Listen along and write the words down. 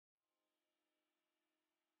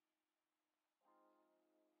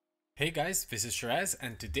Hey guys, this is Shiraz,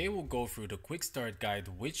 and today we'll go through the quick start guide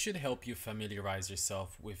which should help you familiarize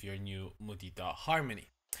yourself with your new Mudita Harmony.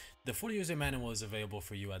 The full user manual is available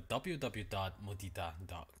for you at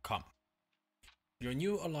www.mudita.com. Your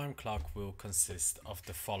new alarm clock will consist of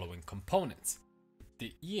the following components: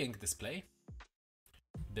 the e-ink display,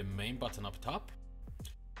 the main button up top,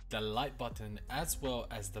 the light button as well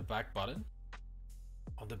as the back button.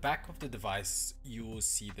 On the back of the device, you will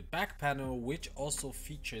see the back panel, which also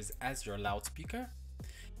features as your loudspeaker,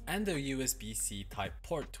 and the USB-C type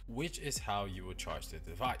port, which is how you will charge the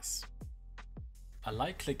device. A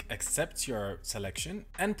light click accepts your selection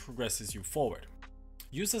and progresses you forward.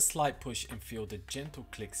 Use a slight push and feel the gentle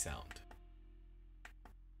click sound.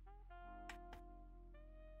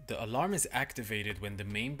 The alarm is activated when the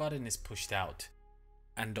main button is pushed out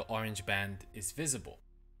and the orange band is visible.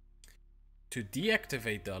 To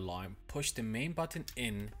deactivate the alarm, push the main button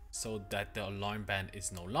in so that the alarm band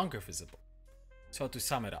is no longer visible. So to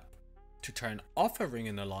sum it up, to turn off a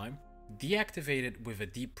ringing alarm, deactivate it with a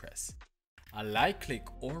deep press. A light click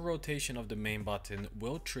or rotation of the main button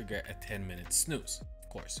will trigger a 10-minute snooze, of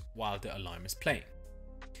course, while the alarm is playing.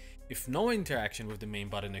 If no interaction with the main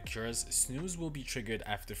button occurs, snooze will be triggered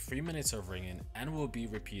after 3 minutes of ringing and will be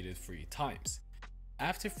repeated 3 times.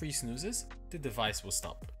 After 3 snoozes, the device will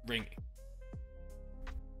stop ringing.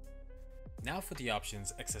 Now for the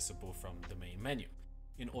options accessible from the main menu.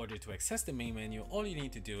 In order to access the main menu, all you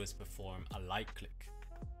need to do is perform a light click.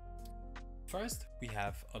 First, we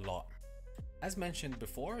have alarm. As mentioned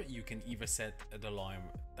before, you can either set the alarm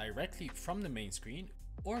directly from the main screen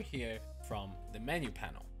or here from the menu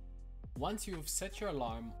panel. Once you've set your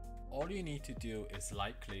alarm, all you need to do is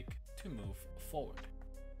light click to move forward.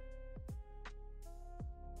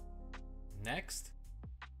 Next,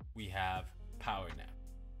 we have power nap.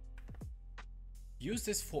 Use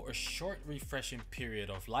this for a short refreshing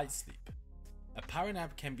period of light sleep. A power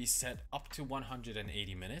nap can be set up to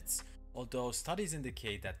 180 minutes, although studies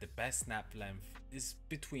indicate that the best nap length is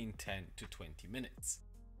between 10 to 20 minutes.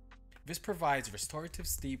 This provides restorative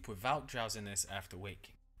sleep without drowsiness after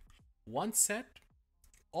waking. Once set,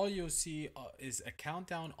 all you'll see is a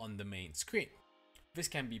countdown on the main screen. This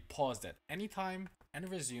can be paused at any time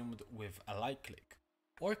and resumed with a light click,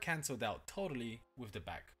 or cancelled out totally with the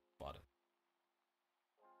back button.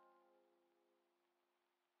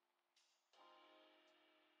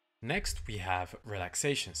 Next, we have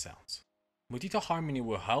relaxation sounds. Mudita Harmony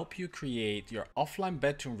will help you create your offline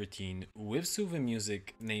bedroom routine with soothing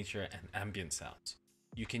music, nature, and ambient sounds.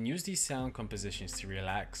 You can use these sound compositions to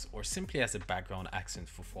relax or simply as a background accent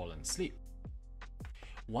for falling asleep.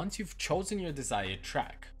 Once you've chosen your desired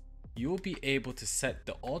track, you will be able to set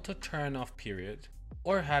the auto turn off period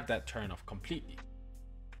or have that turn off completely.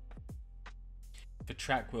 The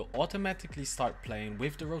track will automatically start playing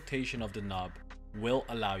with the rotation of the knob will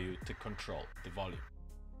allow you to control the volume.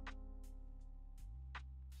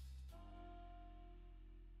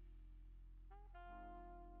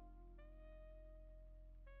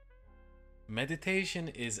 Meditation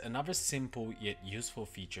is another simple yet useful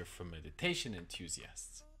feature for meditation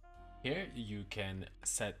enthusiasts. Here you can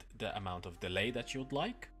set the amount of delay that you'd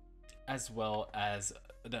like, as well as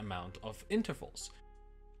the amount of intervals.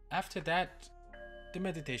 After that, the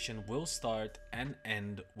meditation will start and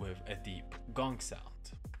end with a deep gong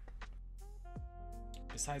sound.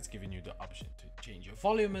 Besides giving you the option to change your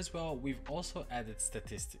volume as well, we've also added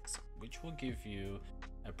statistics, which will give you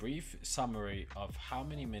a brief summary of how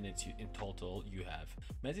many minutes in total you have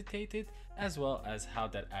meditated, as well as how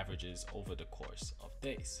that averages over the course of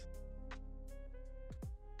days.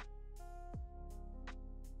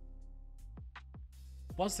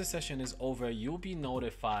 Once the session is over, you'll be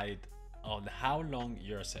notified on how long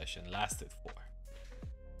your session lasted for.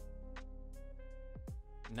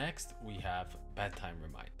 Next, we have bedtime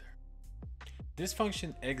reminder. This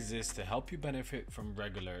function exists to help you benefit from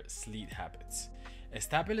regular sleep habits.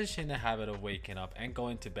 Establishing a habit of waking up and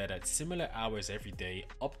going to bed at similar hours every day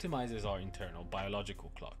optimizes our internal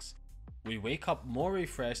biological clocks. We wake up more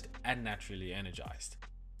refreshed and naturally energized.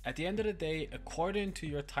 At the end of the day, according to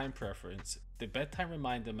your time preference, the bedtime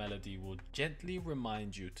reminder melody will gently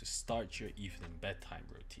remind you to start your evening bedtime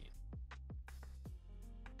routine.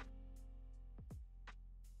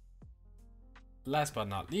 Last but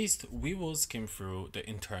not least, we will skim through the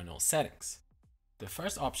internal settings. The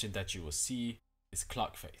first option that you will see is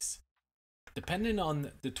clock face. Depending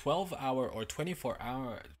on the 12-hour or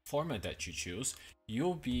 24-hour format that you choose,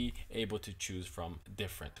 you'll be able to choose from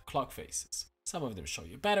different clock faces. Some of them show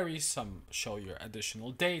your battery, some show your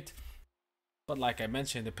additional date. But like I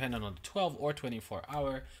mentioned, depending on the 12 or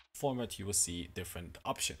 24-hour format, you will see different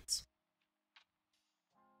options.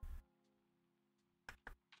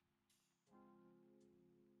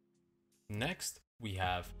 Next, we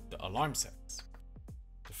have the alarm settings.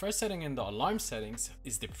 The first setting in the alarm settings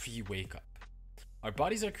is the pre-wake up. Our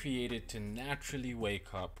bodies are created to naturally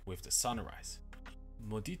wake up with the sunrise.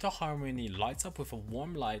 Mudita Harmony lights up with a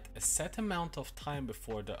warm light a set amount of time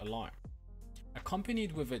before the alarm,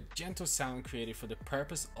 accompanied with a gentle sound created for the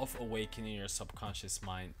purpose of awakening your subconscious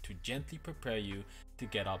mind to gently prepare you to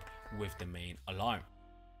get up with the main alarm.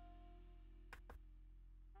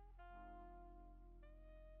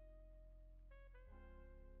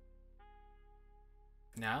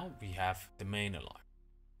 Now we have the main alarm.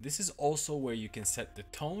 This is also where you can set the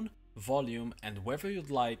tone, volume, and whether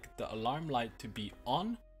you'd like the alarm light to be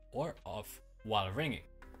on or off while ringing.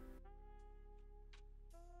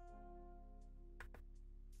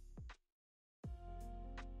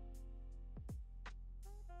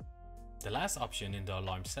 The last option in the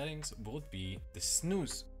alarm settings would be the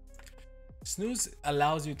snooze. Snooze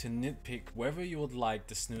allows you to nitpick whether you would like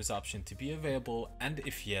the snooze option to be available, and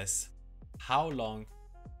if yes, how long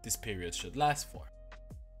this period should last for.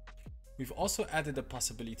 We've also added the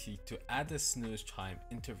possibility to add the snooze chime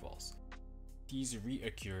intervals. These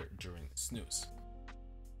reoccur during snooze.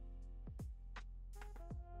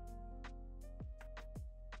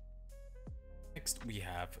 Next, we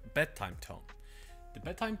have bedtime tone. The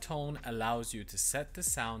bedtime tone allows you to set the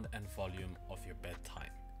sound and volume of your bedtime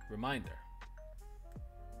reminder.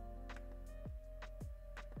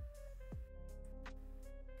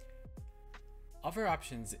 Other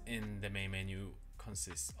options in the main menu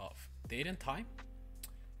consist of date and time.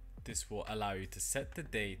 This will allow you to set the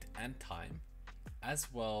date and time, as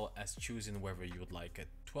well as choosing whether you would like a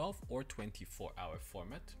 12 or 24-hour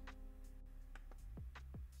format.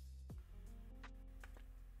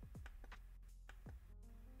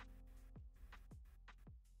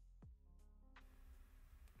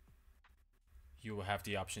 You will have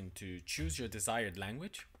the option to choose your desired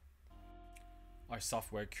language. Our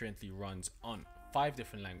software currently runs on 5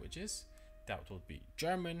 different languages. That will be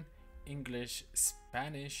German, English,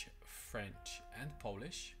 Spanish, French, and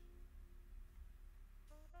Polish.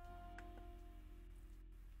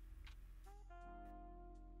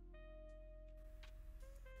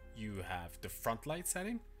 You have the front light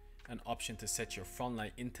setting, an option to set your front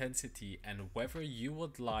light intensity and whether you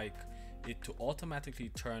would like it to automatically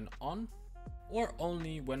turn on or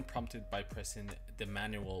only when prompted by pressing the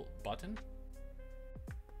manual button.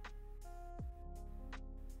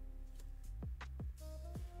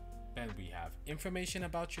 Then we have information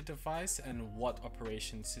about your device and what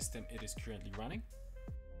operation system it is currently running.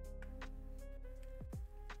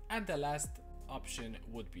 And the last option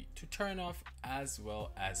would be to turn off, as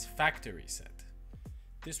well as factory reset.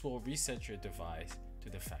 This will reset your device to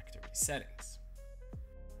the factory settings.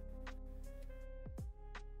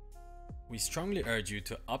 We strongly urge you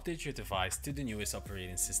to update your device to the newest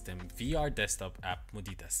operating system via our desktop app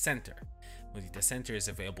Mudita Center. Mudita Center is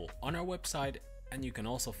available on our website, and you can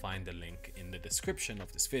also find the link in the description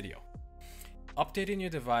of this video. Updating your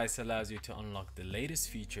device allows you to unlock the latest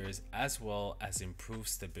features as well as improve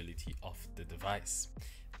stability of the device.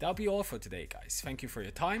 That'll be all for today, guys. Thank you for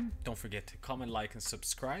your time. Don't forget to comment, like, and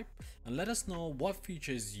subscribe, and let us know what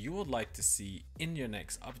features you would like to see in your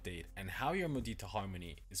next update and how your Mudita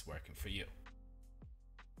Harmony is working for you.